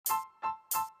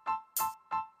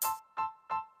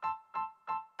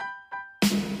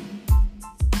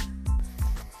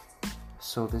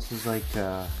So this is like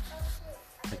the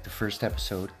first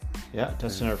episode, Yeah,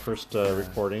 testing our first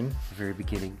recording. the very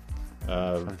beginning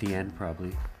Uh, of the end,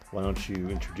 probably. why don't you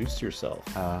introduce yourself?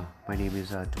 My name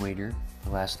is Dwayner. The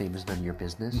last name is none of your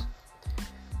business.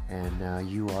 And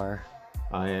you are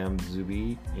I am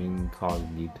Zuby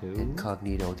Incognito.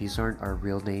 Incognito. These aren't our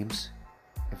real names.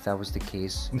 If that was the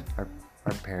case, our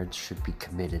parents should be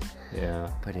committed. Yeah.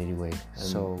 But anyway,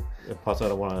 so Plus, I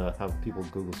don't want to have people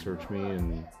Google search me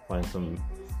and find some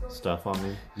stuff on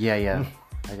me. yeah.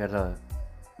 I got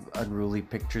unruly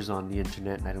pictures on the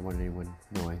internet, and I don't want anyone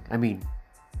knowing. I mean,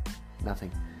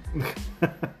 nothing.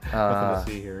 Nothing to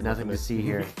see here. Nothing to see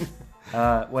here.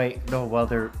 Wait, no. Well,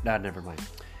 never mind.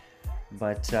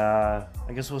 But I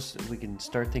guess we can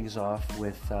start things off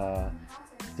with the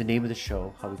name of the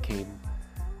show. How we came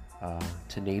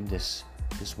to name this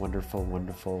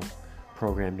wonderful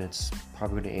program that's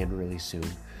probably going to end really soon.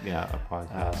 Yeah, a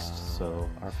podcast.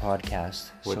 Our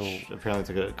podcast, Which apparently it's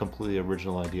like a completely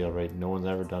original idea, right? No one's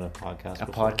ever done a podcast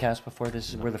before. Podcast before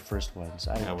this. We're the first ones.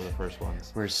 Yeah, we're the first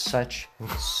ones. We're such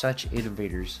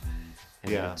innovators.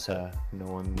 And Yeah, it's, no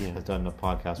one has done a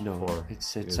podcast before.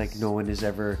 It's like no one has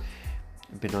ever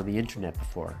been on the internet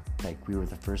before. Like, we were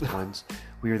the first ones.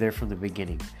 We were there from the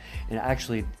beginning. And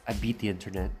actually, I beat the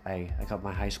internet. I got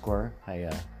my high score. I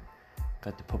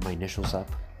got to put my initials up.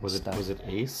 Was it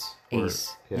Ace?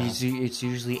 Ace. Or, yeah. It's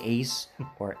usually Ace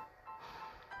or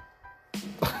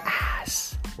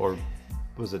Ass. Or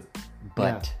was it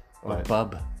Butt or Butt.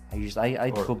 Bub.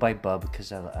 I go by Bub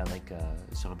because I like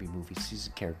zombie movies. He's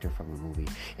a character from a movie.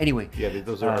 Anyway. Yeah,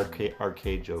 those are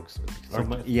arcade jokes. Some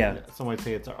might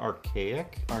say it's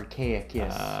archaic. Archaic,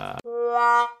 yes.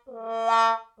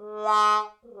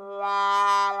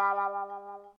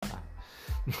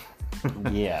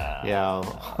 Yeah. Yeah.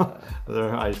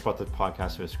 I just brought the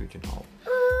podcast to a screeching halt.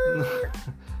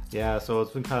 Yeah, so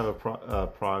it's been kind of a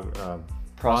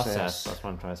process. That's what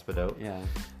I'm trying to spit out. Yeah.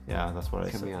 Yeah, that's what I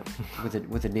Coming said. up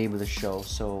with the name of the show.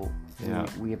 So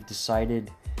we have decided.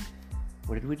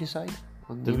 What did we decide?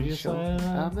 On the Did we name of the show? decide?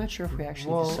 I'm not sure if we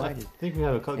actually decided. I think we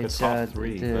have a top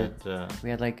three, but we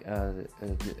had like the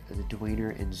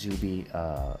Dwayner and Zuby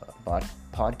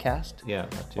podcast. Yeah,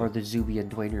 that too. Or the Zuby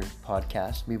and Dwayner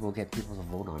podcast. Maybe we'll get people to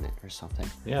vote on it or something.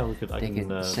 Yeah, we could. They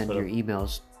can send your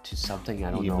emails to something.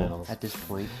 I don't know at this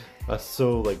point. That's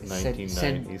so like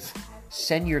 1990s.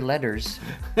 Send your letters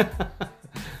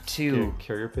to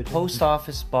carrier pigeon? Post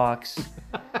Office Box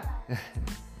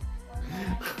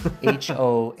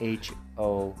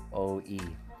HOHOOE.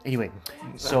 Anyway,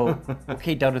 so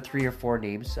okay, down to 3 or 4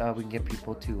 names. We can get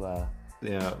people to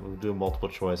yeah, we'll do a multiple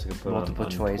choice. We can put multiple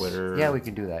on choice. Twitter. Yeah, we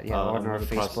can do that. Yeah, on our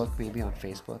the Facebook, maybe on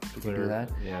Facebook we Twitter, can do that.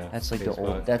 yeah, that's like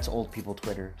Facebook. that's old people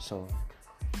Twitter. So.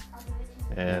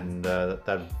 And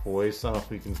that voice, I don't know if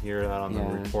we can hear that on the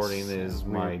recording, is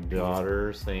my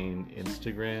daughter saying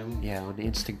Instagram. Yeah, on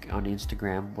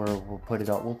Instagram, we'll put it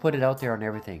out. We'll put it out there on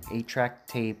everything. 8-track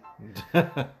tape,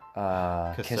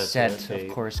 cassette, tape.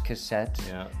 of course, cassette.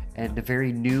 Yeah. And the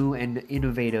very new and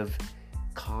innovative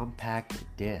compact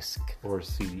disc. Or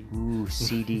CD. Ooh,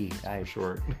 CD. For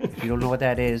short. If you don't know what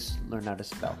that is, learn how to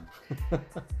spell.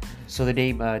 So the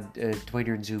name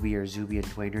Dwayner and Zuby, or Zuby and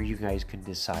Dwayner, you guys can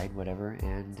decide, whatever.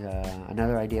 And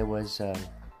another idea was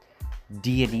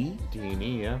D&E.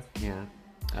 D&E, yeah. Yeah.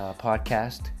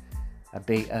 Podcast. A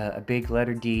big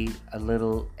letter D, a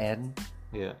little N.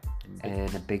 Yeah.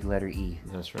 And a big letter E.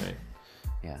 That's right.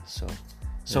 Yeah,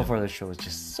 so far the show is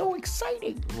just so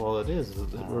exciting. Well, it is.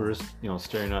 We're just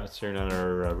staring at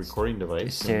our recording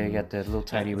device. Staring at the little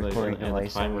tiny recording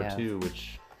device. And the timer too,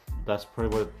 which that's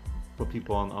probably what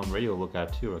people on radio look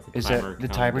at too. Like is timer that the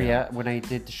timer? Yeah. When I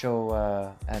did the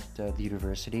show at the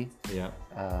university. Yeah.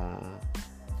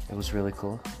 It was really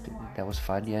cool. That was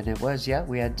fun. Yeah, and it was. Yeah,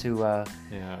 we had to.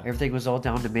 Everything was all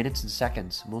down to minutes and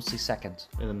seconds, mostly seconds.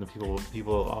 And then the people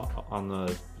on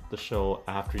the show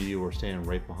after you were standing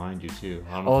right behind you too.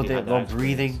 I don't know if you had that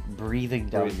breathing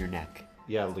down your neck.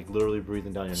 Yeah, like literally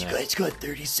breathing down your neck. It's got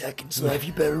 30 seconds left.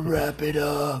 You better wrap it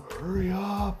up. Hurry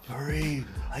up. Hurry.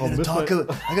 I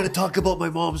gotta talk about my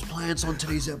mom's plans on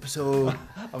today's episode.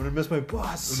 I'm gonna miss my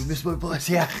bus.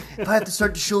 Yeah. If I have to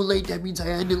start the show late, that means I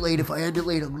end it late. If I end it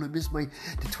late, I'm gonna miss the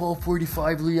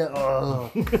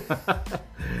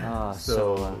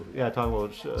 12:45. Talking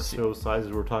about show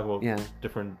sizes. We're talking about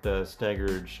different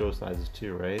staggered show sizes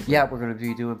too, right? Yeah, we're gonna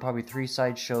be doing probably 3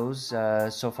 side shows.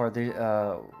 So far,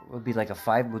 there will be like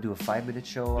we'll do a 5-minute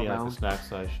show Yeah, like around. a snack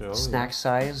size show. Snack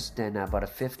size, then about a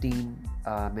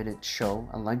 15-minute show,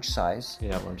 a lunch size.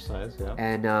 Yeah, lunch size, yeah.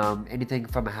 And anything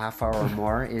from a half hour or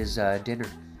more is dinner.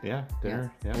 Yeah,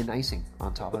 dinner, yeah. And icing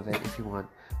on top of it if you want.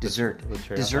 Dessert.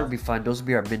 The Dessert would be fun. Those would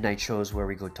be our midnight shows where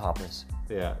we go topless.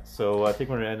 Yeah, so I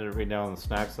think we're going to end it right now on the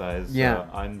snack size. Yeah.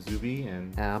 I'm Zuby,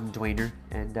 and... I'm Dwayner,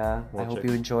 and I hope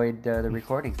you enjoyed the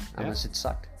recording, unless it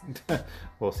sucked.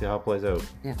 We'll see how it plays out.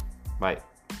 Yeah. Bye.